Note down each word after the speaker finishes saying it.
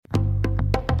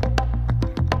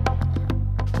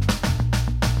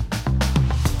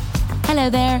Hello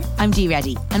there, I'm Dee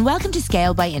Reddy, and welcome to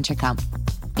Scale by Intercom.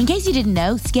 In case you didn't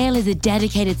know, Scale is a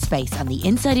dedicated space on the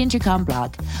Inside Intercom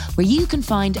blog where you can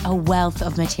find a wealth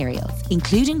of materials,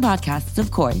 including podcasts,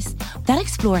 of course, that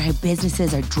explore how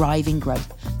businesses are driving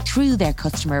growth through their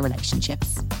customer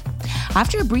relationships.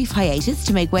 After a brief hiatus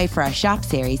to make way for our shop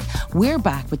series, we're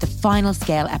back with the final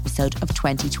Scale episode of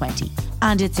 2020,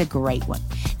 and it's a great one.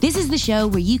 This is the show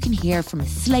where you can hear from a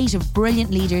slate of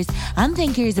brilliant leaders and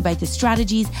thinkers about the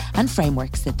strategies and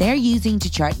frameworks that they're using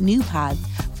to chart new paths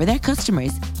for their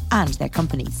customers and their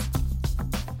companies.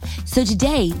 So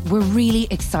today, we're really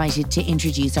excited to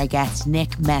introduce our guest,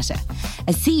 Nick Mehta.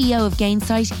 As CEO of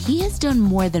Gainsight, he has done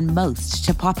more than most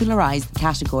to popularise the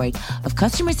category of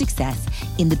customer success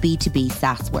in the B2B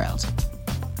SaaS world.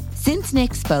 Since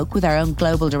Nick spoke with our own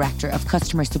Global Director of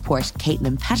Customer Support,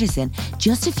 Caitlin Patterson,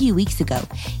 just a few weeks ago,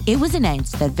 it was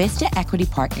announced that Vista Equity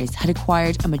Partners had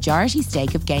acquired a majority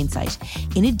stake of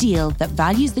Gainsight in a deal that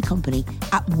values the company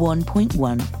at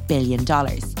 $1.1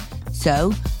 billion.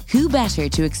 So, who better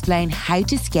to explain how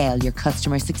to scale your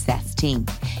customer success team?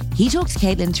 He talks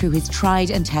Caitlin through his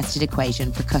tried and tested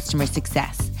equation for customer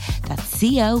success. That's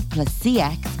CO plus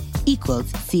CX equals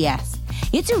CS.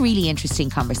 It's a really interesting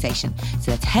conversation.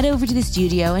 So let's head over to the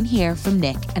studio and hear from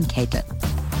Nick and Caitlin.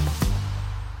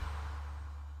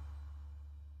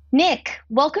 Nick,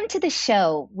 welcome to the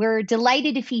show. We're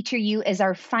delighted to feature you as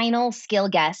our final Scale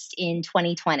guest in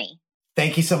 2020.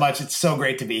 Thank you so much. It's so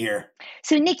great to be here.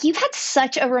 So, Nick, you've had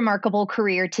such a remarkable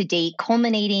career to date,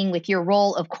 culminating with your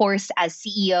role, of course, as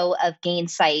CEO of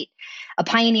Gainsight, a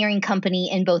pioneering company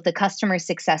in both the customer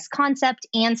success concept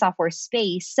and software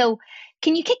space. So,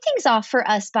 can you kick things off for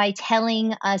us by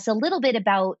telling us a little bit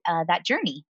about that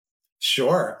journey?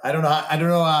 Sure. I don't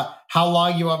know how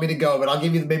long you want me to go, but I'll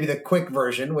give you maybe the quick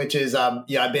version, which is, I've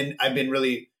been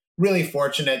really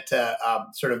fortunate to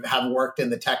sort of have worked in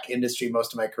the tech industry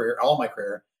most of my career, all my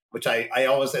career, which I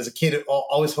always, as a kid,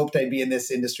 always hoped I'd be in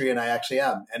this industry, and I actually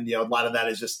am. And a lot of that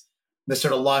is just the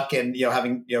sort of luck and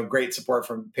having great support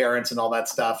from parents and all that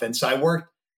stuff. And so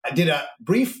I did a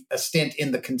brief stint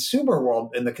in the consumer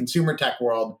world, in the consumer tech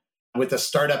world, with a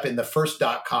startup in the first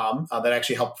 .com that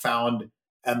actually helped found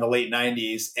in the late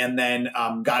 90s, and then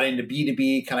got into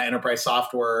B2B kind of enterprise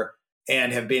software,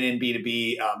 and have been in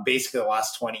B2B basically the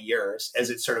last 20 years as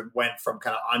it sort of went from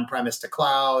kind of on-premise to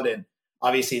cloud. And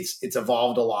obviously it's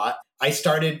evolved a lot. I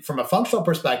started from a functional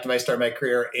perspective, I started my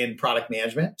career in product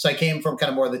management. So I came from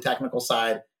kind of more of the technical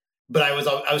side, but I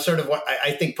was sort of what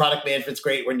I think product management's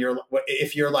great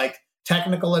if you're like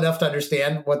technical enough to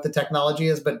understand what the technology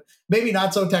is, but maybe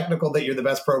not so technical that you're the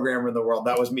best programmer in the world.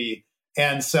 That was me.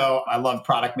 And so I loved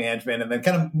product management, and then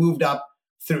kind of moved up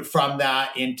from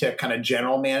that into kind of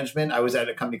general management. I was at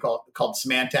a company called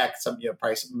Symantec.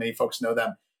 Probably many folks know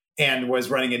them, and was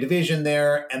running a division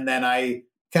there. And then I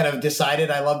kind of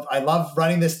decided I love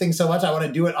running this thing so much. I want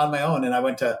to do it on my own. And I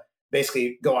went to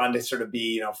basically go on to sort of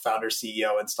be, founder,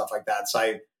 CEO and stuff like that. So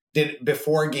I did,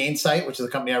 before Gainsight, which is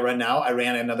the company I run now, I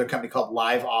ran another company called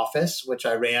Live Office, which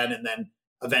I ran and then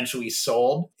eventually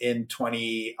sold in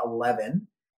 2011.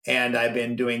 And I've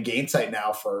been doing Gainsight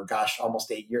now for,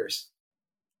 almost 8 years.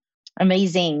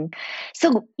 Amazing.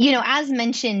 So, as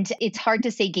mentioned, it's hard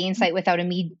to say Gainsight without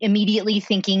immediately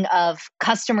thinking of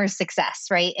customer success,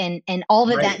 right? And all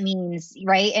that means,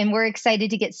 right? And we're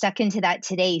excited to get stuck into that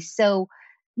today. So,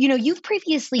 you've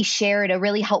previously shared a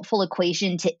really helpful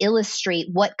equation to illustrate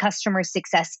what customer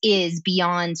success is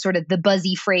beyond sort of the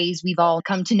buzzy phrase we've all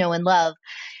come to know and love,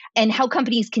 and how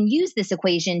companies can use this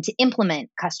equation to implement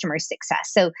customer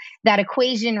success. So that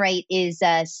equation, right, is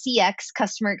CX,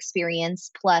 customer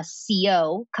experience, plus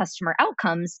CO, customer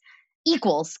outcomes,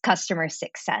 equals customer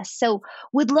success. So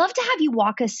would love to have you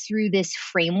walk us through this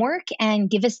framework and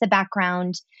give us the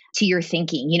background to your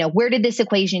thinking. Where did this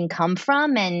equation come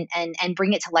from, and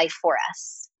bring it to life for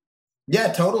us?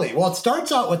 Yeah, totally. Well, it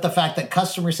starts out with the fact that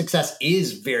customer success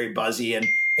is very buzzy, and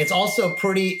it's also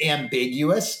pretty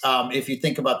ambiguous if you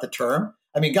think about the term.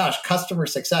 I mean, customer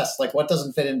success, like what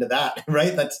doesn't fit into that,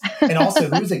 right? And also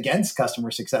who's against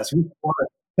customer success? Who's for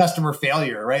customer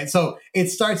failure, right? So it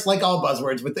starts, like all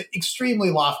buzzwords, with the extremely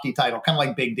lofty title, kind of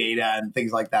like big data and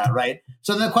things like that, right?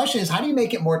 So the question is, how do you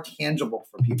make it more tangible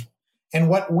for people? And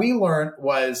what we learned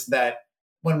was that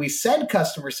when we said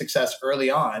customer success early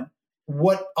on,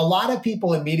 what a lot of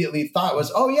people immediately thought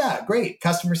was, oh yeah, great,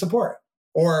 customer support.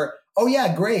 Or, oh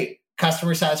yeah, great,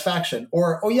 customer satisfaction.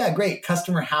 Or, oh yeah, great,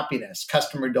 customer happiness,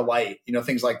 customer delight,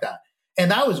 things like that. And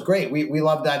that was great. We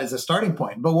loved that as a starting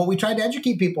point. But what we tried to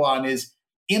educate people on is,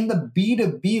 in the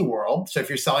B2B world, so if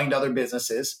you're selling to other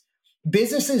businesses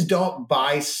don't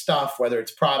buy stuff, whether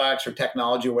it's products or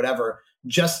technology or whatever,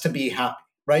 just to be happy.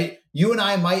 right? You and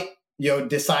I might,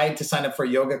 decide to sign up for a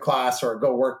yoga class or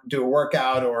do a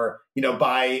workout, or,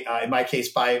 buy, in my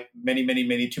case, buy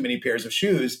many, too many pairs of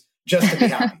shoes just to be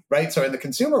happy, right? So in the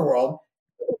consumer world,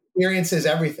 experience is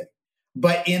everything.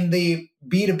 But in the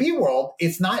B2B world,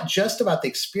 it's not just about the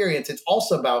experience. It's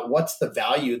also about what's the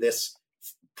value this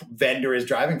vendor is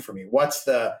driving for me. What's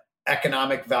the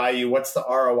economic value? What's the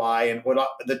ROI? And what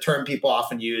the term people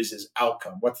often use is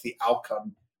outcome. What's the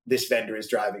outcome this vendor is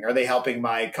driving? Are they helping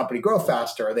my company grow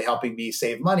faster? Are they helping me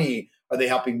save money? Are they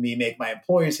helping me make my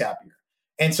employees happier?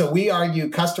 And so we argue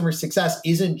customer success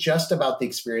isn't just about the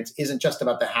experience, isn't just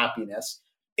about the happiness.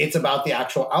 It's about the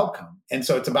actual outcome. And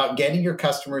so it's about getting your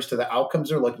customers to the outcomes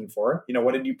they're looking for.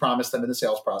 What did you promise them in the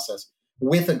sales process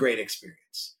with a great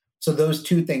experience? So those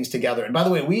two things together. And by the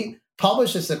way, we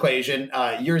published this equation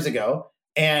years ago.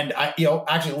 And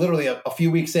actually literally a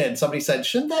few weeks in, somebody said,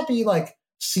 shouldn't that be like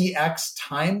CX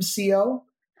times CO?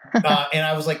 And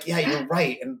I was like, yeah, you're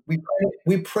right. And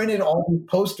we printed all these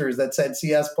posters that said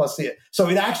CS plus CO. So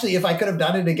it actually, if I could have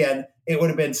done it again, it would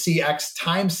have been CX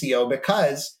times CO,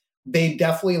 because they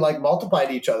definitely like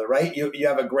multiplied each other, right? You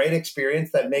have a great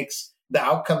experience that makes the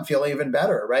outcome feel even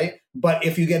better, right? But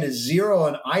if you get a 0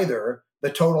 on either, the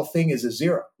total thing is a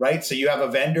 0, right? So you have a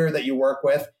vendor that you work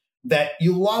with that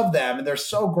you love them and they're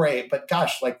so great, but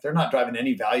gosh, like they're not driving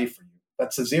any value for you.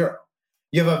 That's a 0.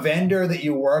 You have a vendor that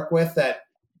you work with that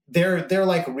they're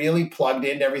like really plugged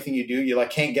into everything you do. You like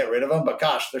can't get rid of them, but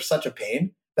gosh, they're such a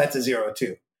pain. That's a 0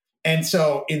 too. And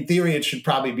so in theory, it should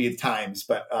probably be times,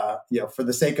 but for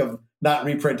the sake of not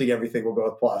reprinting everything, we'll go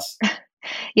with plus.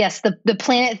 Yes, the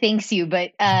planet thanks you,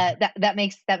 but that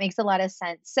makes a lot of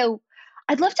sense. So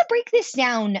I'd love to break this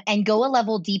down and go a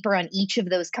level deeper on each of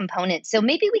those components. So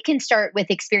maybe we can start with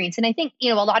experience. And I think,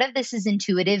 a lot of this is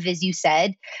intuitive, as you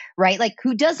said, right? Like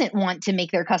who doesn't want to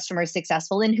make their customers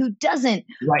successful and who doesn't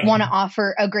want to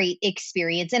offer a great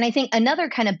experience? And I think another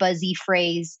kind of buzzy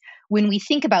phrase when we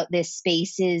think about this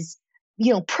space is,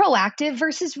 proactive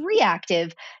versus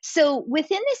reactive. So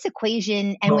within this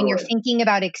equation, and when you're thinking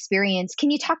about experience, can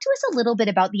you talk to us a little bit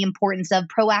about the importance of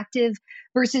proactive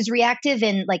versus reactive,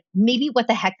 and like maybe what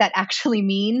the heck that actually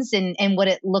means and what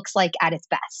it looks like at its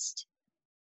best?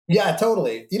 Yeah,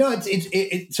 totally.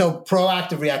 So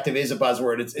proactive, reactive is a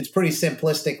buzzword. It's pretty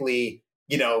simplistically,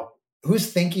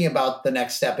 who's thinking about the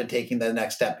next step and taking the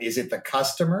next step? Is it the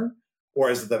customer or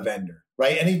is it the vendor?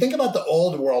 Right. And you think about the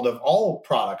old world of all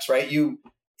products, right? In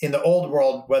the old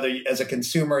world, whether as a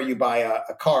consumer, you buy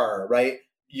a car, right?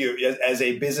 You, as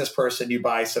a business person, you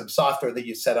buy some software that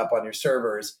you set up on your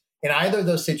servers. In either of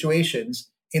those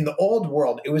situations, in the old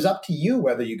world, it was up to you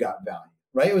whether you got value,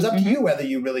 right? It was up to you whether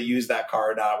you really used that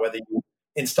car or not, whether you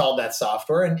installed that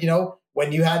software. And,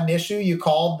 when you had an issue, you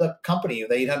called the company,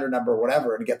 the 800 number, or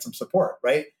whatever, and get some support,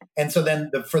 right? And so then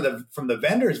from the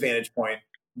vendor's vantage point,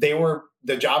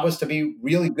 the job was to be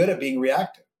really good at being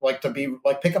reactive, like to be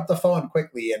like pick up the phone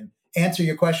quickly and answer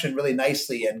your question really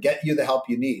nicely and get you the help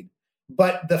you need.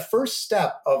 But the first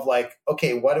step of like,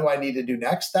 okay, what do I need to do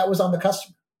next? That was on the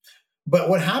customer. But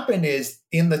what happened is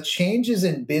in the changes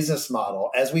in business model,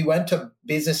 as we went to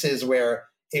businesses where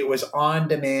it was on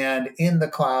demand, in the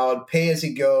cloud, pay as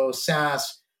you go,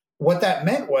 SaaS, what that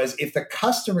meant was if the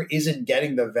customer isn't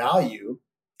getting the value,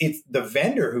 it's the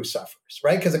vendor who suffers,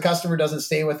 right? Because the customer doesn't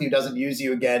stay with you, doesn't use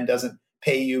you again, doesn't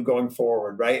pay you going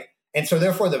forward, right? And so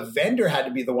therefore the vendor had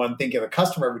to be the one thinking of the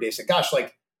customer every day, say, gosh,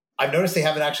 like I've noticed they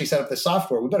haven't actually set up the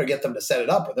software. We better get them to set it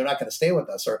up or they're not going to stay with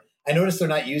us. Or I noticed they're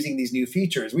not using these new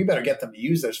features. We better get them to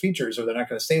use those features or they're not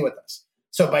going to stay with us.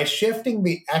 So by shifting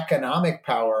the economic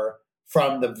power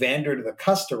from the vendor to the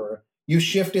customer, you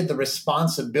shifted the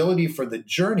responsibility for the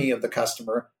journey of the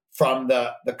customer from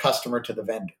the customer to the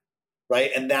vendor.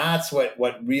 Right. And that's what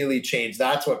really changed.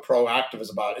 That's what proactive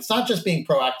is about. It's not just being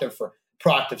proactive for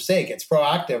proactive sake. It's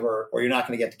proactive or you're not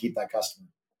going to get to keep that customer.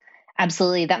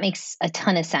 Absolutely. That makes a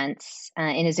ton of sense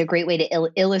and is a great way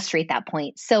to illustrate that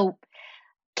point. So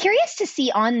curious to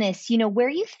see on this, where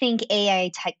you think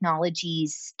AI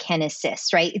technologies can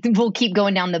assist, right? We'll keep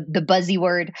going down the buzzy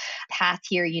word path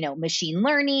here, machine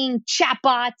learning,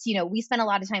 chatbots, we spend a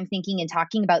lot of time thinking and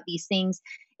talking about these things.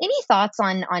 Any thoughts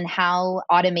on how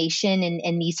automation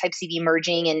and these types of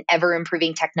emerging and ever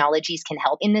improving technologies can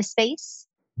help in this space?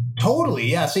 Totally.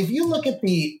 Yeah. So if you look at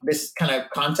this kind of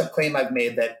concept claim I've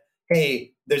made that,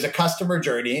 hey, there's a customer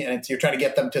journey and you're trying to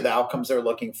get them to the outcomes they're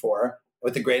looking for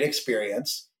with a great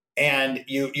experience. And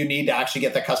you need to actually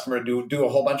get the customer to do a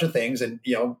whole bunch of things. And,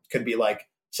 could be like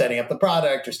setting up the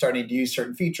product or starting to use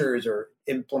certain features or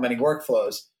implementing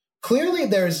workflows. Clearly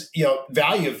there's,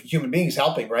 value of human beings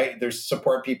helping, right? There's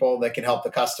support people that can help the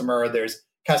customer. There's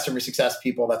customer success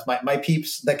people. That's my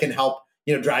peeps that can help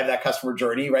drive that customer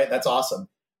journey, right? That's awesome.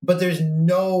 But there's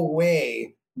no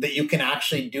way that you can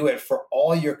actually do it for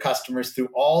all your customers through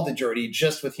all the journey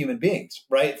just with human beings,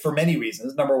 right? For many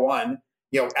reasons. Number one,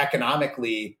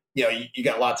 economically, you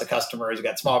got lots of customers, you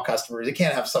got small customers. You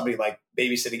can't have somebody like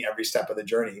babysitting every step of the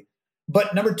journey.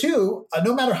 But number two,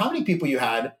 no matter how many people you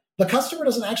had, the customer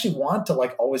doesn't actually want to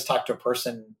like always talk to a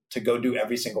person to go do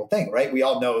every single thing, right? We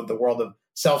all know the world of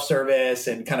self-service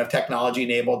and kind of technology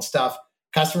enabled stuff.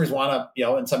 Customers want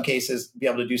to, in some cases, be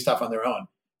able to do stuff on their own.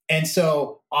 And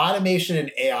so automation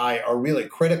and AI are really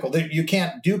critical. You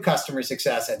can't do customer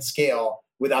success at scale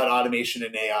without automation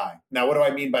and AI. Now, what do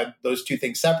I mean by those two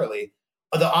things separately?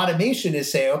 The automation is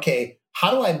saying, okay,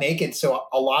 how do I make it so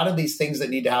a lot of these things that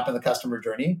need to happen in the customer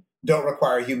journey don't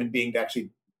require a human being to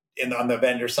actually, on the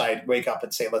vendor side, wake up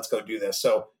and say, let's go do this.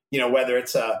 So, whether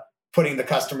it's putting the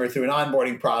customer through an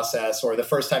onboarding process, or the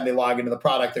first time they log into the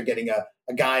product, they're getting a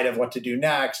guide of what to do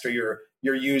next, or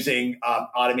you're using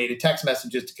automated text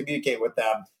messages to communicate with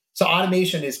them. So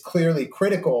automation is clearly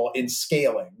critical in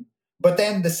scaling. But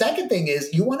then the second thing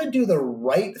is you want to do the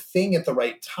right thing at the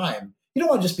right time. You don't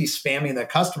want to just be spamming the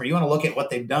customer. You want to look at what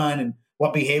they've done and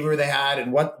what behavior they had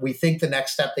and what we think the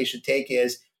next step they should take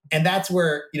is. And that's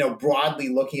where, broadly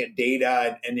looking at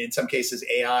data and in some cases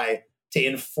AI to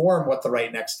inform what the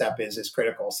right next step is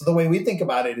critical. So the way we think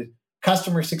about it is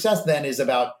customer success then is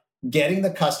about getting the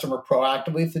customer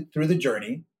proactively through the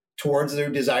journey towards their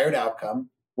desired outcome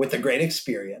with a great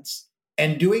experience,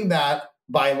 and doing that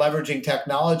by leveraging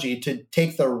technology to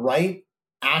take the right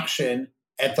action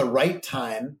at the right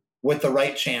time with the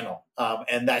right channel.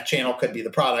 And that channel could be the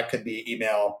product, could be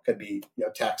email, could be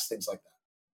text, things like that.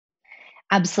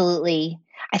 Absolutely.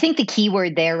 I think the key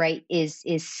word there, right, is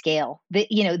scale.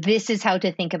 This is how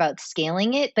to think about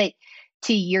scaling it. But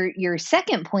to your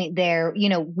second point there,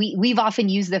 we've often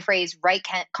used the phrase right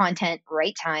content,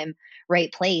 right time,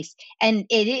 right place. And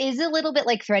it is a little bit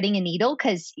like threading a needle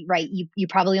because, right, you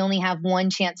probably only have one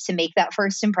chance to make that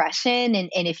first impression. And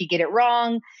if you get it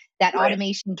wrong, that Right.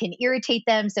 automation can irritate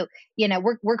them. So,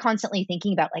 we're constantly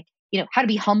thinking about how to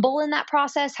be humble in that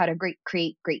process, how to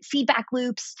create great feedback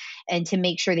loops, and to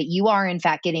make sure that you are in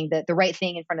fact getting the right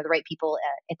thing in front of the right people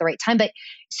at the right time. But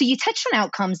so you touched on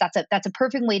outcomes. That's a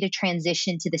perfect way to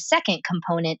transition to the second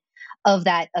component of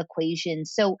that equation.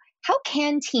 So how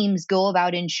can teams go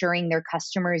about ensuring their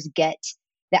customers get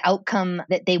the outcome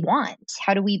that they want?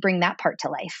 How do we bring that part to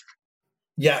life?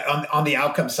 Yeah, on the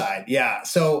outcome side. Yeah.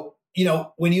 So,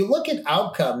 when you look at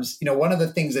outcomes, one of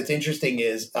the things that's interesting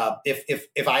is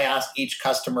if I ask each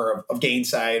customer of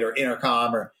Gainsight or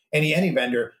Intercom or any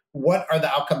vendor, what are the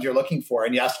outcomes you're looking for?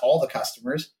 And you ask all the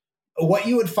customers, what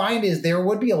you would find is there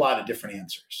would be a lot of different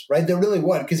answers, right? There really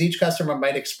would, because each customer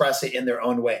might express it in their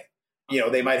own way.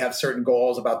 They might have certain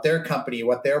goals about their company,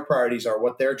 what their priorities are,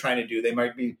 what they're trying to do. They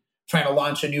might be trying to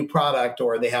launch a new product,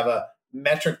 or they have a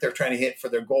metric they're trying to hit for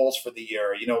their goals for the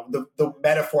year. The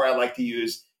metaphor I like to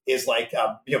use is like,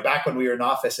 back when we were in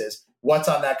offices, what's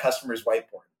on that customer's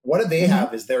whiteboard? What do they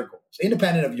have as their goals,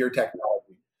 independent of your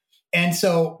technology? And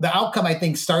so the outcome, I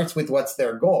think, starts with what's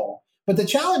their goal. But the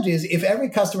challenge is if every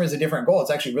customer has a different goal,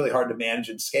 it's actually really hard to manage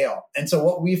and scale. And so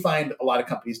what we find a lot of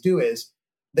companies do is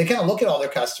they kind of look at all their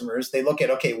customers. They look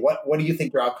at, okay, what do you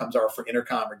think your outcomes are for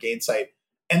Intercom or Gainsight?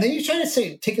 And then you try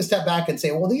to take a step back and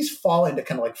say, well, these fall into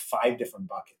kind of like 5 different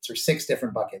buckets or 6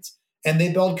 different buckets. And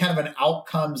they build kind of an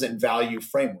outcomes and value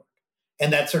framework.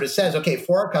 And that sort of says, okay,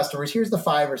 for our customers, here's the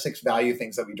 5 or 6 value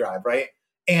things that we drive, right?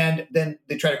 And then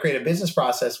they try to create a business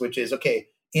process, which is, okay,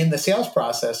 in the sales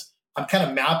process, I'm kind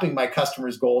of mapping my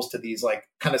customers' goals to these like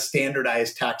kind of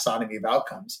standardized taxonomy of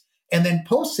outcomes. And then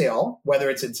post-sale, whether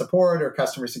it's in support or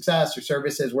customer success or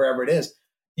services, wherever it is,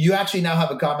 you actually now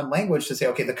have a common language to say,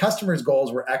 okay, the customer's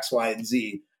goals were X, Y, and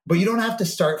Z, but you don't have to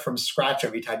start from scratch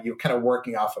every time. You're kind of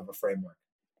working off of a framework.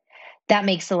 That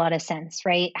makes a lot of sense,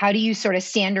 right? How do you sort of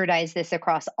standardize this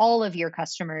across all of your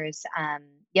customers?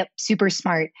 Yep, super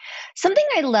smart. Something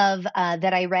I love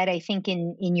that I read, I think,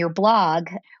 in your blog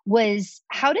was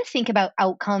how to think about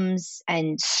outcomes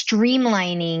and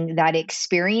streamlining that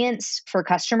experience for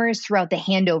customers throughout the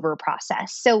handover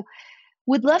process. So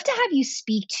would love to have you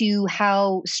speak to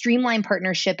how streamlined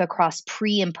partnership across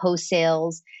pre and post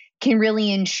sales can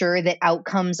really ensure that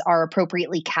outcomes are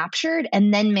appropriately captured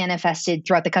and then manifested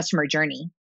throughout the customer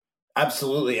journey.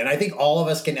 Absolutely. And I think all of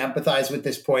us can empathize with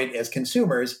this point as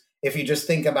consumers. If you just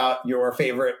think about your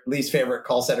least favorite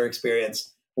call center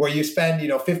experience, where you spend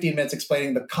 15 minutes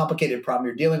explaining the complicated problem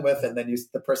you're dealing with, and then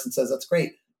the person says, that's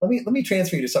great. Let me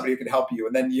transfer you to somebody who can help you.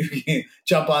 And then you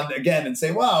jump on again and say,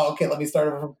 wow, okay, let me start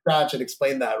over from scratch and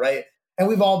explain that, right? And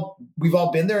we've all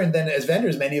been there. And then as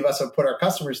vendors, many of us have put our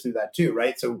customers through that too,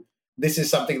 right? So this is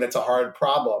something that's a hard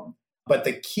problem. But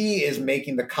the key is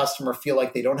making the customer feel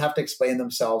like they don't have to explain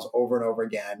themselves over and over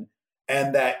again.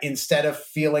 And that instead of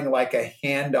feeling like a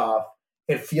handoff,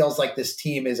 it feels like this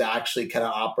team is actually kind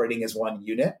of operating as one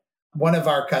unit. One of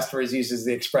our customers uses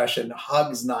the expression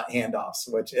hugs, not handoffs,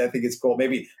 which I think is cool.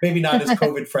 Maybe not as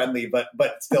COVID friendly, but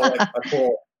still like a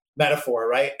cool metaphor,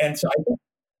 right? And so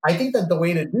I think that the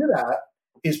way to do that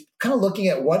is kind of looking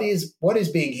at what is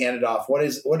being handed off, what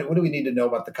do we need to know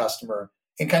about the customer,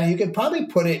 and kind of you could probably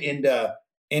put it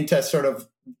into sort of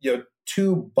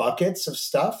two buckets of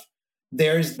stuff.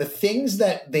 There's the things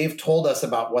that they've told us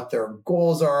about what their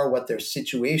goals are, what their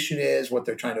situation is, what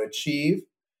they're trying to achieve.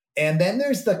 And then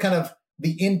there's the kind of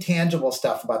the intangible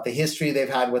stuff about the history they've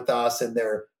had with us and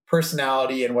their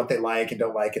personality and what they like and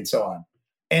don't like and so on.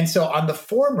 And so on the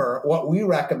former, what we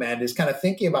recommend is kind of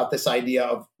thinking about this idea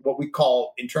of what we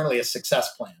call internally a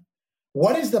success plan.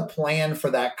 What is the plan for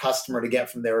that customer to get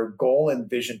from their goal and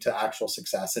vision to actual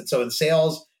success? And so in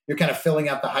sales, you're kind of filling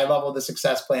out the high level of the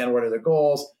success plan. What are the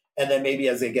goals? And then maybe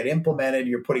as they get implemented,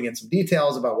 you're putting in some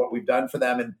details about what we've done for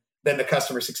them. And then the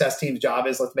customer success team's job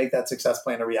is let's make that success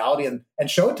plan a reality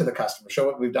and show it to the customer, show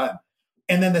what we've done.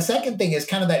 And then the second thing is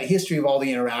kind of that history of all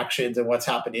the interactions and what's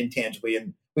happened intangibly.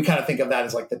 And we kind of think of that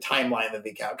as like the timeline of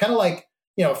the account, kind of like,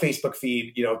 a Facebook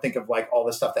feed, think of like all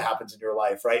the stuff that happens in your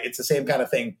life, right? It's the same kind of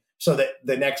thing. So that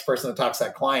the next person that talks to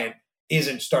that client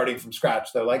isn't starting from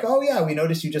scratch. They're like, oh yeah, we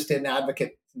noticed you just did an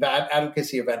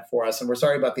advocacy event for us. And we're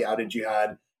sorry about the outage you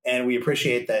had. And we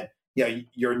appreciate that,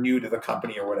 you're new to the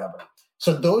company or whatever.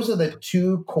 So those are the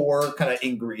two core kind of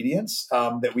ingredients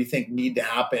that we think need to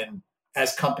happen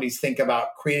as companies think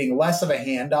about creating less of a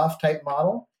handoff type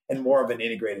model and more of an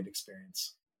integrated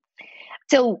experience.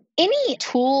 So any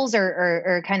tools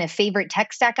or kind of favorite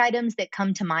tech stack items that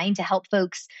come to mind to help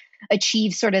folks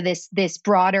achieve sort of this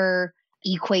broader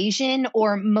equation,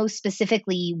 or most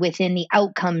specifically within the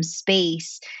outcome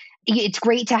space? It's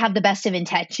great to have the best of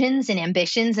intentions and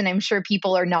ambitions, and I'm sure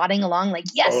people are nodding along like,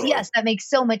 yes, that makes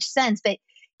so much sense. But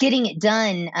getting it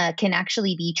done can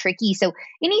actually be tricky. So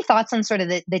any thoughts on sort of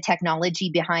the technology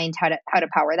behind how to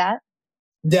power that?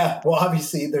 Yeah, well,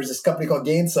 obviously there's this company called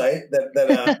Gainsight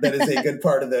that is a good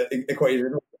part of the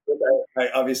equation. I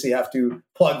obviously have to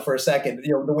plug for a second.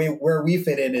 The way where we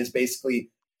fit in is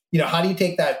basically, how do you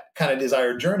take that kind of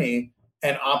desired journey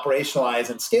and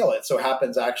operationalize and scale it? So it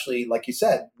happens actually, like you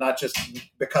said, not just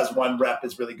because one rep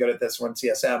is really good at this, one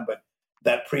CSM, but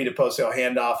that pre to post sale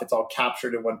handoff, it's all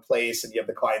captured in one place and you have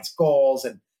the client's goals,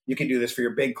 and you can do this for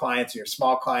your big clients and your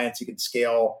small clients. You can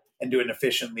scale and do it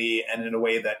efficiently and in a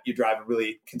way that you drive a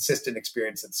really consistent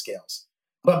experience that scales.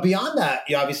 But beyond that,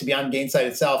 obviously beyond Gainsight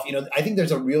itself, I think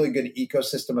there's a really good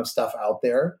ecosystem of stuff out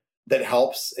there that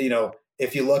helps.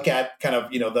 If you look at kind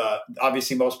of,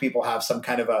 obviously most people have some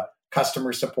kind of a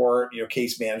customer support,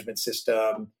 case management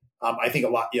system. I think a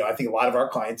lot of our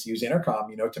clients use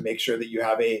Intercom, to make sure that you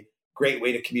have a great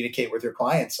way to communicate with your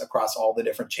clients across all the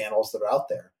different channels that are out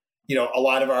there. A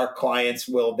lot of our clients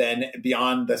will then,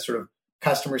 beyond the sort of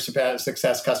customer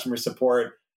success, customer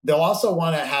support, they'll also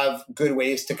want to have good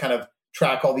ways to kind of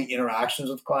track all the interactions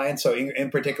with clients. So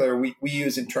in particular, we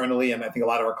use internally, and I think a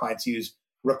lot of our clients use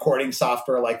recording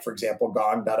software, like for example,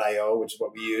 gong.io, which is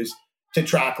what we use to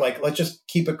track, like, let's just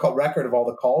keep a record of all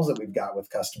the calls that we've got with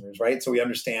customers, right? So we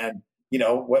understand,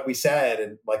 what we said,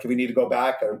 and like if we need to go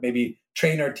back or maybe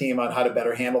train our team on how to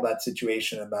better handle that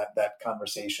situation and that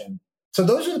conversation. So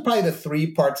those are probably the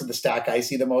three parts of the stack I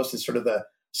see the most, is sort of the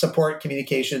support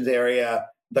communications area,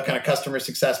 the kind of customer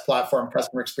success platform,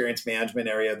 customer experience management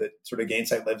area that sort of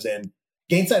Gainsight lives in.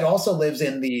 Gainsight also lives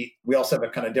in we also have a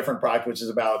kind of different product, which is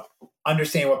about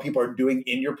understanding what people are doing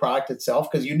in your product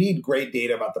itself, because you need great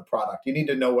data about the product. You need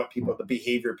to know what the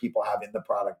behavior people have in the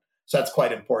product. So that's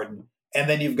quite important. And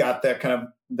then you've got the kind of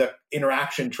the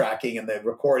interaction tracking and the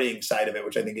recording side of it,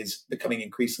 which I think is becoming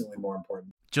increasingly more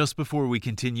important. Just before we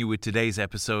continue with today's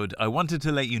episode, I wanted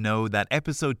to let you know that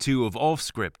episode 2 of Off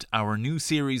Script, our new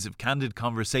series of candid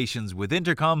conversations with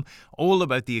Intercom, all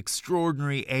about the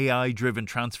extraordinary AI-driven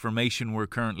transformation we're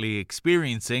currently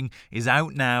experiencing, is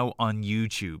out now on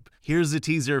YouTube. Here's a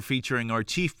teaser featuring our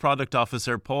Chief Product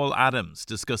Officer, Paul Adams,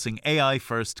 discussing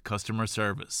AI-first customer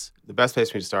service. The best place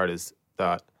for me to start is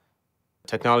that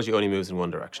technology only moves in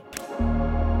one direction.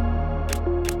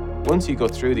 Once you go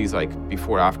through these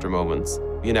before-after moments,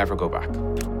 you never go back.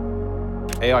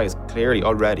 AI has clearly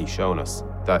already shown us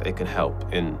that it can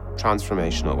help in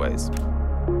transformational ways.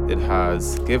 It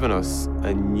has given us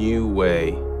a new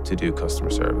way to do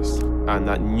customer service, and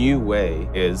that new way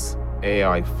is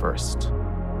AI first.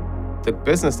 The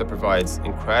business that provides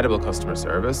incredible customer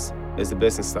service is the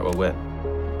business that will win.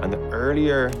 And the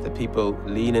earlier that people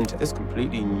lean into this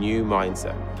completely new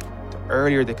mindset, the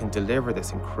earlier they can deliver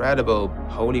this incredible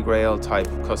holy grail type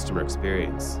of customer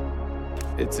experience.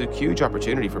 It's a huge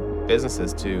opportunity for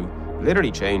businesses to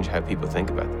literally change how people think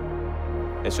about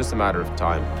them. It's just a matter of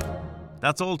time.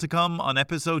 That's all to come on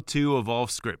episode 2 of Off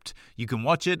Script. You can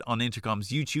watch it on Intercom's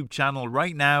YouTube channel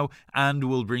right now, and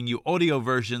we'll bring you audio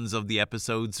versions of the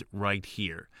episodes right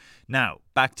here. Now,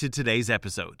 back to today's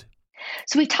episode.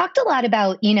 So we've talked a lot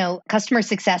about, customer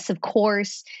success, of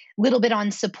course, a little bit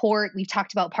on support. We've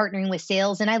talked about partnering with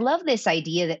sales. And I love this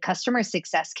idea that customer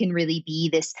success can really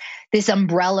be this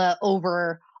umbrella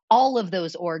over all of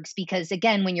those orgs, because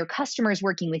again, when your customer is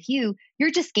working with you,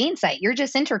 you're just Gainsight, you're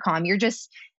just Intercom, you're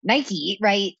just Nike,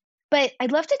 right? But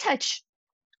I'd love to touch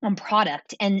on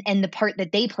product and the part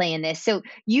that they play in this. So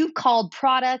you've called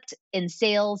product and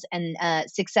sales and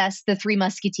success the three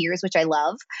musketeers, which I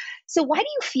love. So why do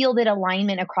you feel that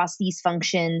alignment across these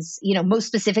functions, most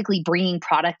specifically bringing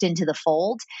product into the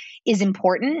fold, is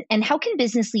important? And how can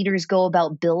business leaders go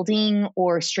about building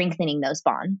or strengthening those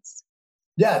bonds?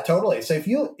 Yeah, totally. So if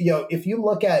you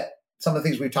look at some of the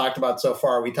things we've talked about so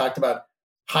far, we talked about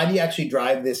how do you actually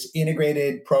drive this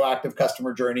integrated, proactive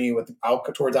customer journey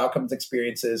towards outcomes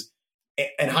experiences,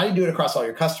 and how do you do it across all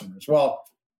your customers? Well,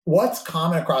 what's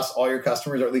common across all your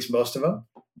customers, or at least most of them?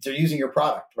 They're using your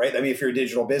product, right? I mean, if you're a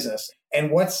digital business. And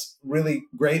what's really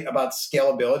great about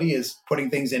scalability is putting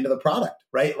things into the product,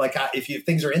 right? Like if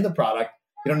things are in the product,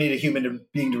 you don't need a human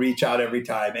being to reach out every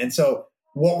time. And so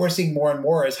what we're seeing more and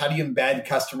more is how do you embed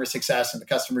customer success and the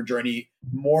customer journey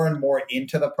more and more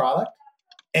into the product?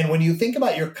 And when you think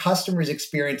about your customer's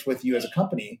experience with you as a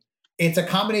company, it's a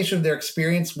combination of their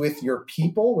experience with your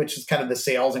people, which is kind of the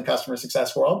sales and customer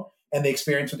success world, and the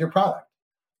experience with your product.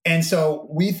 And so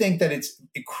we think that it's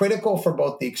critical for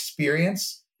both the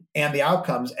experience and the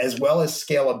outcomes, as well as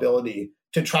scalability,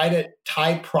 to try to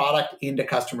tie product into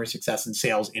customer success and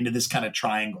sales into this kind of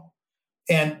triangle.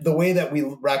 And the way that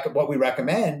what we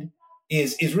recommend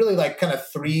is really like kind of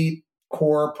 3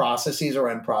 core processes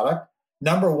around product.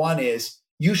 Number 1 is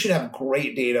you should have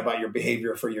great data about your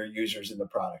behavior for your users in the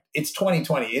product. It's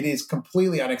 2020. It is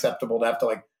completely unacceptable to have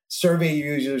to survey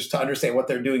users to understand what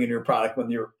they're doing in your product when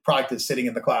your product is sitting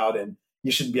in the cloud, and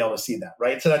you shouldn't be able to see that,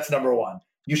 right? So that's number 1.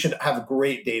 You should have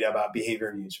great data about behavior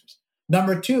of users.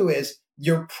 Number 2 is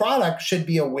your product should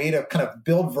be a way to kind of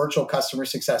build virtual customer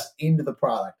success into the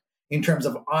product in terms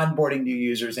of onboarding new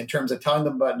users, in terms of telling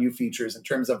them about new features, in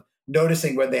terms of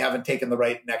noticing when they haven't taken the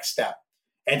right next step.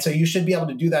 And so you should be able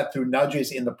to do that through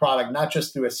nudges in the product, not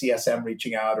just through a CSM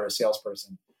reaching out or a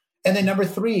salesperson. And then number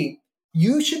 3,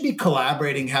 you should be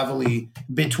collaborating heavily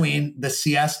between the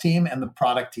CS team and the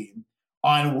product team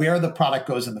on where the product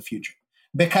goes in the future.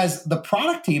 Because the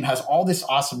product team has all this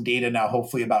awesome data now,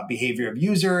 hopefully, about behavior of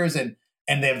users, and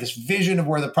they have this vision of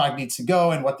where the product needs to go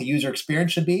and what the user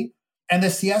experience should be. And the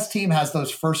CS team has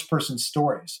those first-person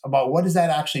stories about what does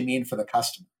that actually mean for the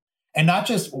customer. And not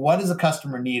just what does the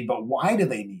customer need, but why do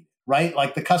they need it, right?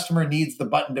 Like the customer needs the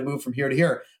button to move from here to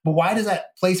here. But why does that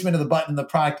placement of the button in the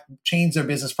product change their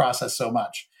business process so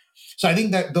much? So I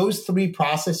think that those 3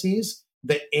 processes,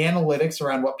 the analytics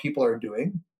around what people are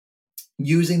doing,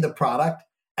 using the product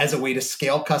as a way to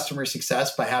scale customer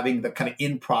success by having the kind of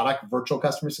in-product virtual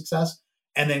customer success,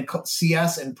 and then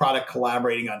CS and product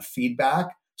collaborating on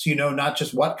feedback. So you know not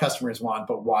just what customers want,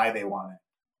 but why they want it.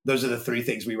 Those are the 3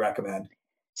 things we recommend.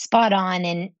 Spot on.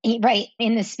 And right,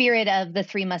 in the spirit of the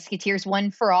three musketeers,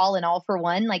 one for all and all for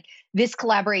one, like this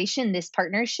collaboration, this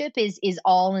partnership is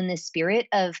all in the spirit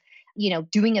of,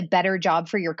 doing a better job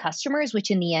for your customers, which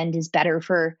in the end is better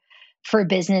for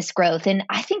business growth. And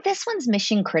I think this one's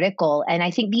mission critical. And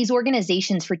I think these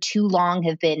organizations for too long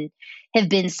have been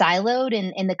siloed,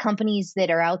 and the companies that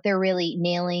are out there really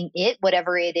nailing it,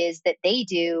 whatever it is that they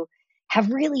do, have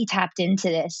really tapped into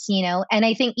this, and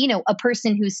I think, a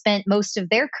person who spent most of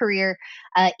their career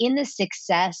in the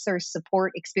success or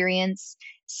support experience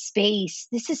space,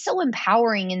 this is so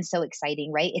empowering and so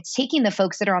exciting, right? It's taking the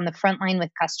folks that are on the front line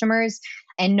with customers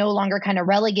and no longer kind of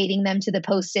relegating them to the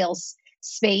post-sales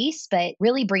space, but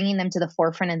really bringing them to the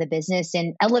forefront of the business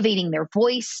and elevating their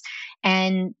voice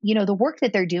and, the work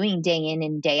that they're doing day in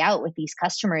and day out with these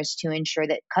customers to ensure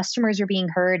that customers are being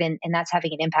heard and that's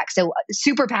having an impact. So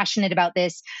super passionate about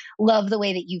this. Love the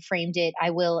way that you framed it.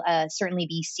 I will certainly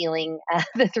be stealing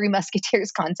the Three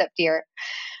Musketeers concept here.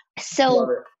 So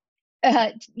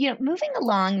moving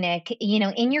along, Nick,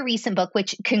 in your recent book,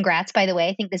 which congrats, by the way,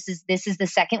 I think this is the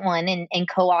second one and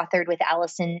co-authored with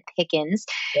Allison Pickens.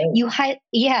 Oh.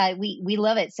 We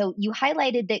love it. So you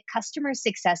highlighted that customer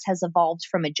success has evolved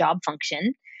from a job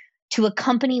function to a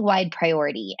company-wide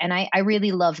priority. And I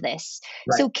really love this.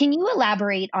 Right. So can you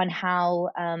elaborate on how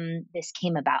this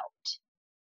came about?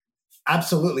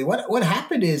 Absolutely. What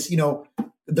happened is,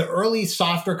 the early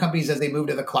software companies, as they moved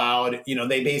to the cloud,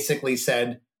 they basically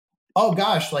said, oh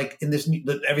gosh, like in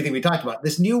everything we talked about,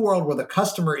 this new world where the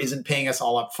customer isn't paying us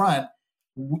all up front,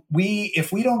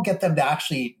 if we don't get them to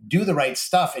actually do the right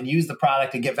stuff and use the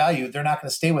product and get value, they're not going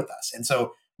to stay with us. And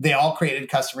so they all created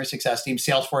customer success teams.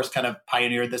 Salesforce kind of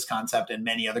pioneered this concept, and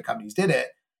many other companies did it.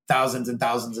 Thousands and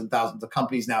thousands and thousands of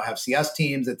companies now have CS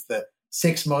teams. It's the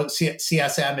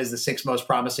CSM is the sixth most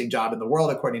promising job in the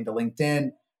world, according to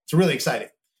LinkedIn. It's really exciting.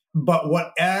 But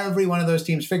what every one of those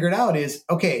teams figured out is,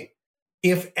 okay,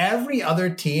 if every other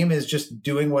team is just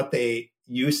doing what they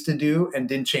used to do and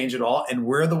didn't change at all, and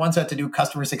we're the ones that have to do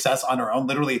customer success on our own,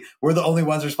 literally, we're the only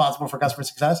ones responsible for customer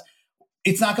success,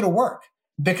 it's not going to work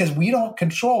because we don't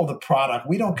control the product.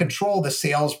 We don't control the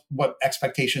sales, what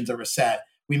expectations are set.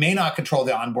 We may not control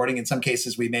the onboarding. In some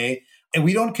cases, we may. And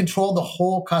we don't control the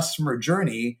whole customer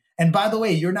journey. And by the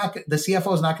way, the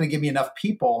CFO is not going to give me enough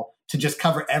people to just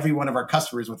cover every one of our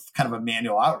customers with kind of a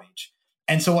manual outreach.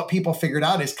 And so what people figured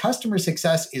out is customer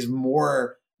success is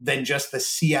more than just the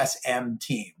CSM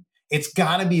team. It's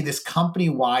got to be this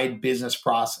company-wide business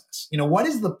process. What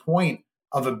is the point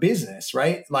of a business,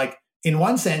 right? Like in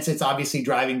one sense, it's obviously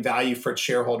driving value for its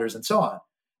shareholders and so on.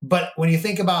 But when you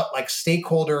think about like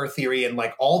stakeholder theory and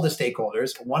like all the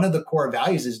stakeholders, one of the core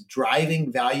values is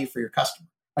driving value for your customer,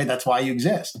 right? That's why you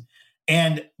exist.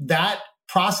 And that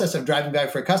process of driving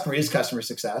value for a customer is customer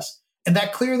success. And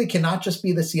that clearly cannot just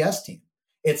be the CS team.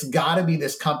 It's got to be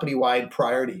this company-wide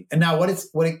priority. And now what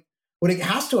it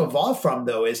has to evolve from,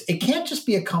 though, is it can't just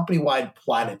be a company-wide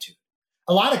platitude.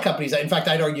 A lot of companies, in fact,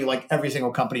 I'd argue like every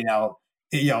single company now,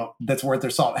 that's worth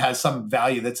their salt has some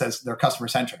value that says they're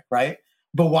customer-centric, right?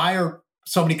 But why are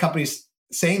so many companies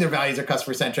saying their values are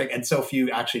customer-centric and so few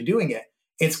actually doing it?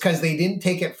 It's because they didn't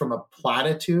take it from a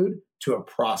platitude to a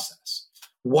process.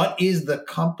 What is the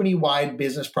company-wide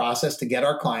business process to get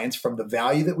our clients from the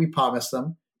value that we promised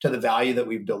them to the value that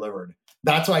we've delivered?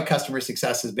 That's why customer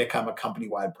success has become a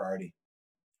company-wide priority.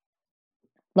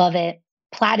 Love it.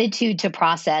 Platitude to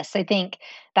process. I think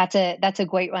that's a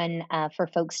great one for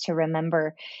folks to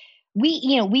remember.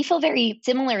 We feel very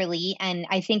similarly, and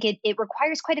I think it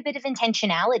requires quite a bit of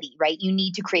intentionality, right? You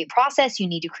need to create process, you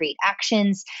need to create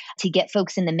actions to get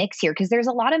folks in the mix here, because there's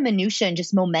a lot of minutia and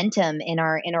just momentum in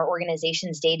our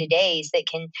organizations day to days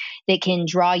that can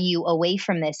draw you away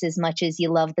from this as much as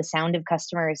you love the sound of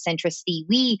customer centricity.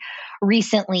 We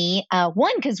recently,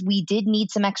 because we did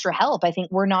need some extra help. I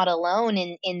think we're not alone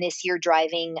in this year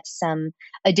driving some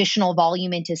additional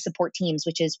volume into support teams,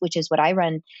 which is what I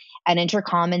run at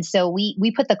Intercom. And so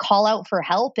we put the call out for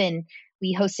help, and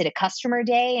we hosted a customer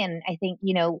day. And I think,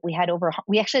 we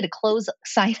actually had to close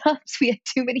signups. We had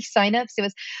too many signups. It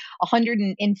was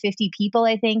 150 people,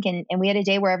 I think. And we had a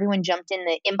day where everyone jumped in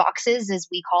the inboxes, as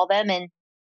we call them, and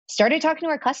started talking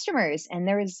to our customers. And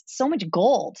there was so much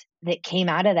gold that came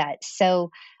out of that. So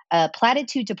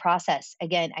platitude to process.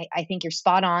 Again, I think you're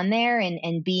spot on there,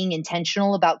 and being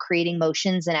intentional about creating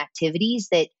motions and activities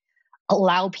that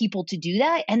allow people to do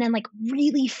that and then like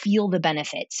really feel the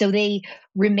benefit. So they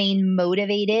remain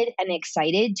motivated and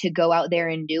excited to go out there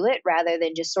and do it, rather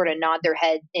than just sort of nod their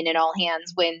head in an all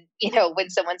hands when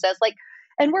someone says like,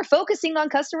 and we're focusing on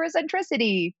customer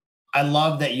centricity. I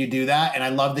love that you do that. And I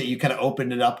love that you kind of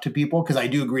opened it up to people, because I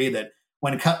do agree that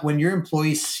when your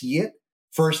employees see it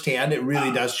firsthand, it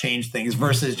really does change things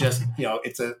versus just,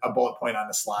 it's a bullet point on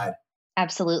a slide.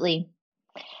 Absolutely.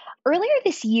 Earlier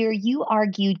this year, you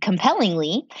argued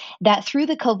compellingly that through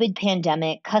the COVID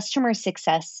pandemic, customer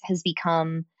success has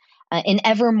become an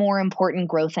ever more important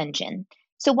growth engine.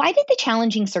 So why did the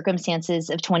challenging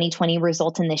circumstances of 2020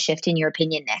 result in this shift, in your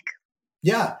opinion, Nick?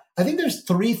 Yeah, I think there's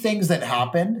three things that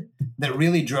happened that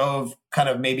really drove kind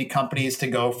of maybe companies to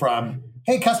go from,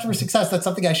 hey, customer success, that's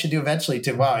something I should do eventually,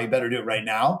 to, wow, you better do it right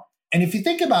now. And if you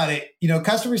think about it,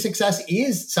 customer success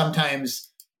is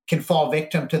sometimes can fall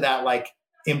victim to that, like,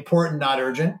 important, not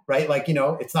urgent, right? Like,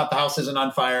 it's not the house isn't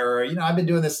on fire, or, I've been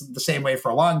doing this the same way for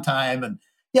a long time. And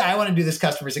yeah, I want to do this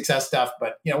customer success stuff,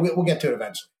 but, we'll get to it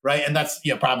eventually, right? And that's,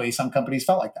 probably some companies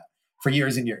felt like that for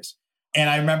years and years. And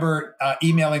I remember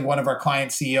emailing one of our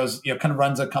client CEOs, kind of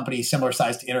runs a company similar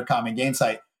size to Intercom and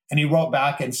Gainsight. And he wrote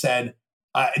back and said,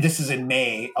 this is in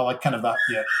May, like kind of the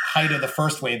height of the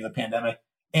first wave of the pandemic.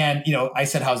 And, I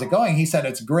said, how's it going? He said,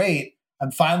 it's great.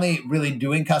 I'm finally really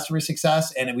doing customer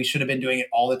success, and we should have been doing it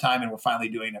all the time, and we're finally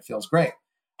doing it. It feels great.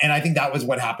 And I think that was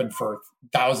what happened for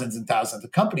thousands and thousands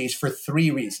of companies for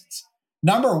three reasons.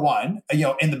 Number one,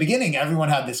 in the beginning, everyone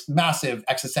had this massive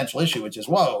existential issue, which is,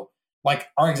 whoa, like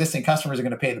our existing customers are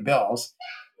going to pay the bills.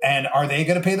 And are they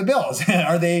going to pay the bills?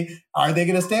 Are they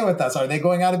going to stay with us? Are they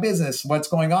going out of business? What's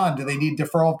going on? Do they need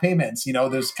deferral payments?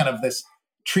 There's kind of this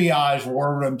triage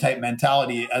war room type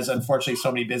mentality, as unfortunately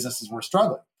so many businesses were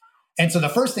struggling. And so the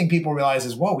first thing people realize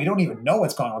is, whoa, we don't even know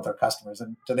what's going on with our customers.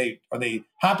 And are they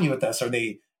happy with us? Are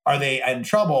they in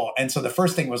trouble? And so the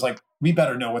first thing was like, we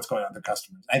better know what's going on with the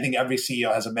customers. I think every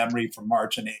CEO has a memory from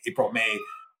March and April, May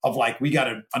of like, we got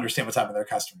to understand what's happening with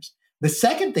their customers. The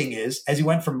second thing is, as you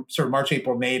went from sort of March,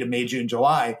 April, May to May, June,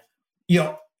 July,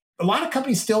 a lot of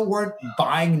companies still weren't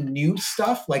buying new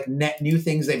stuff, like net new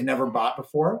things they've never bought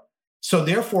before. So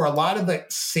therefore, a lot of the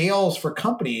sales for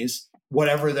companies,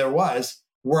 whatever there was,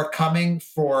 were coming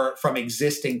from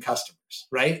existing customers,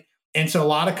 right? And so a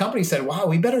lot of companies said, wow,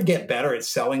 we better get better at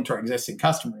selling to our existing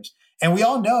customers. And we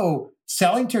all know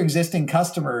selling to existing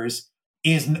customers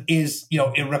is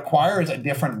it requires a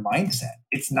different mindset.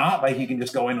 It's not like you can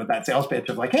just go in with that sales pitch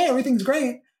of like, hey, everything's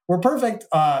great, we're perfect,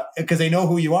 because they know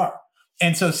who you are.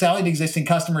 And so selling to existing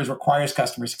customers requires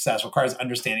customer success, requires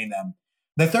understanding them.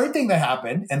 The third thing that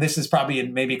happened, and this is probably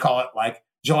in maybe call it like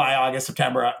July, August,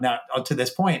 September, now to this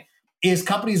point, is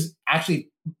companies actually,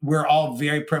 we're all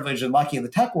very privileged and lucky in the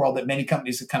tech world that many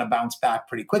companies have kind of bounced back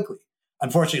pretty quickly.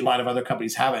 Unfortunately, a lot of other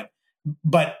companies haven't.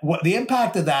 But what the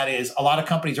impact of that is a lot of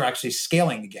companies are actually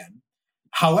scaling again.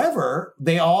 However,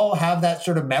 they all have that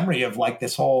sort of memory of like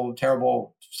this whole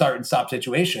terrible start and stop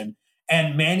situation.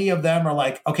 And many of them are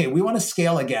like, okay, we want to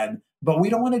scale again, but we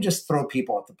don't want to just throw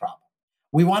people at the problem.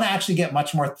 We want to actually get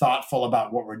much more thoughtful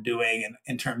about what we're doing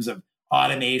in terms of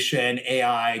automation,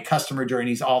 AI, customer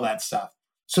journeys, all that stuff.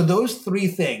 So those three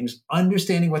things,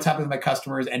 understanding what's happening with my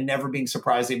customers and never being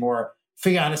surprised anymore,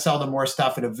 figuring out how to sell them more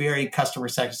stuff in a very customer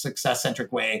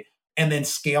success-centric way, and then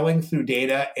scaling through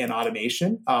data and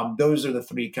automation. Those are the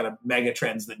three kind of mega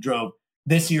trends that drove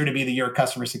this year to be the year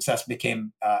customer success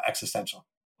became existential.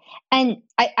 And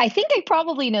I think I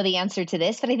probably know the answer to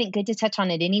this, but I think good to touch on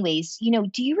it anyways.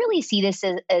 Do you really see this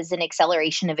as an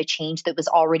acceleration of a change that was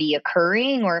already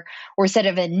occurring, or sort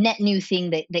of a net new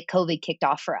thing that COVID kicked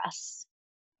off for us?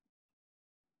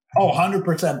 Oh,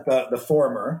 100% the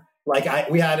former. Like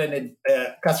we had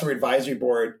a customer advisory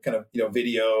board kind of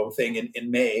video thing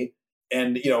in May,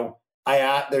 and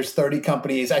there's 30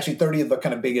 companies, actually 30 of the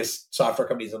kind of biggest software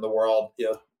companies in the world.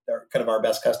 They're kind of our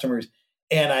best customers.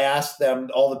 And I asked them,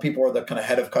 all the people were the kind of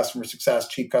head of customer success,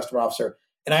 chief customer officer.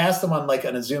 And I asked them on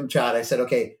a Zoom chat, I said,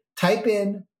 okay, type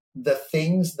in the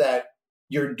things that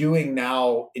you're doing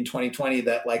now in 2020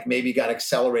 that like maybe got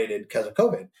accelerated because of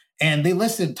COVID. And they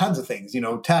listed tons of things,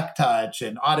 tech touch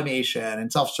and automation and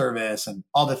self-service and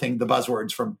all the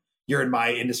buzzwords from your and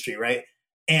my industry, right?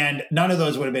 And none of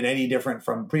those would have been any different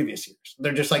from previous years.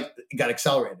 They're just like, it got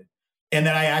accelerated. And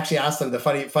then I actually asked them, the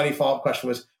funny follow-up question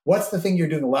was, what's the thing you're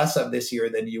doing less of this year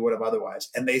than you would have otherwise?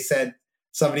 And they said,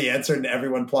 somebody answered and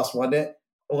everyone plus one it,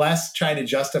 less trying to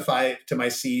justify to my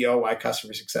CEO why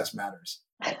customer success matters.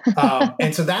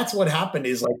 And so that's what happened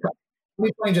is like,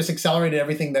 we just accelerated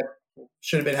everything that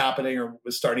should have been happening or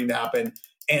was starting to happen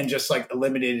and just like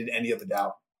eliminated any of the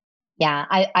doubt. Yeah,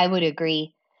 I would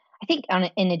agree. I think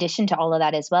in addition to all of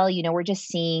that as well, we're just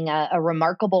seeing a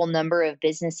remarkable number of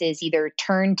businesses either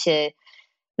turn to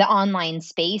the online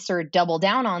space or double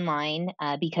down online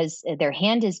because their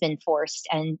hand has been forced.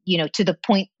 And, to the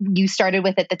point you started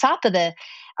with at the top of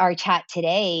our chat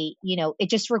today, it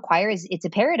just requires, it's a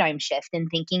paradigm shift in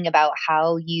thinking about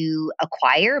how you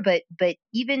acquire, but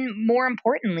even more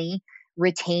importantly,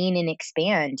 retain and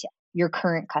expand your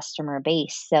current customer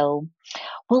base. So,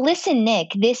 well, listen,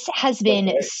 Nick, this has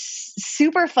been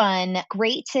super fun.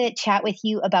 Great to chat with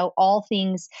you about all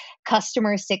things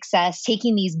customer success,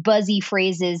 taking these buzzy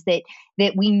phrases that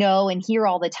we know and hear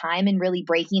all the time and really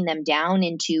breaking them down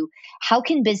into how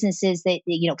can businesses that,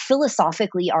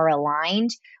 philosophically are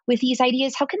aligned with these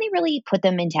ideas, how can they really put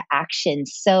them into action?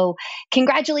 So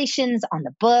congratulations on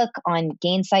the book, on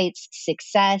Gainsight's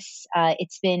success.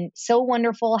 It's been so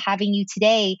wonderful having you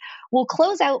today. We'll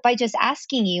close out by just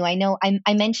asking you, I know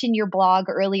I mentioned your blog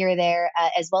earlier there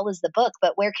as well as the book,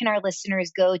 but where can our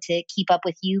listeners go to keep up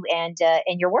with you and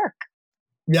your work?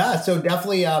 Yeah, so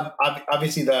definitely,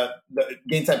 obviously the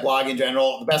Gainsight blog in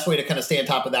general, the best way to kind of stay on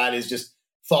top of that is just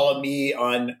follow me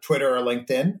on Twitter or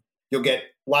LinkedIn. You'll get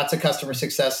lots of customer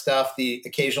success stuff, the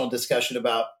occasional discussion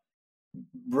about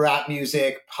rap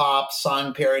music, pop,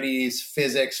 song parodies,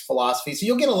 physics, philosophy. So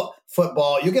you'll get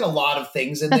football, you'll get a lot of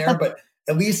things in there, but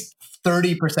at least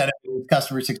 30% of it is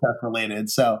customer success related.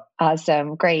 So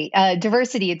awesome. Great.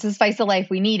 Diversity. It's the spice of life.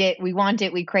 We need it. We want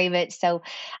it. We crave it. So,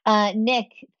 Nick,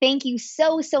 thank you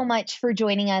so much for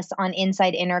joining us on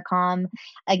Inside Intercom.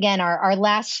 Again, our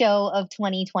last show of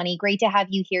 2020. Great to have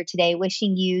you here today.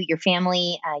 Wishing you, your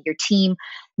family, your team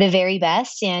the very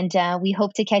best. And we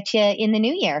hope to catch you in the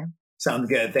new year. Sounds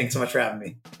good. Thanks so much for having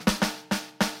me.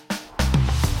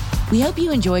 We hope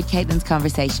you enjoyed Caitlin's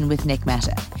conversation with Nick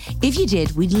Mehta. If you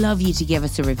did, we'd love you to give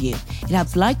us a review. It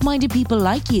helps like-minded people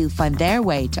like you find their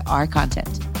way to our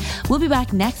content. We'll be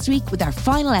back next week with our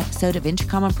final episode of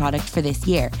Intercom on Product for this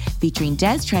year, featuring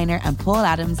Des Traynor and Paul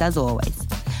Adams as always.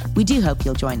 We do hope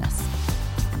you'll join us.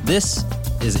 This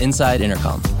is Inside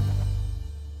Intercom.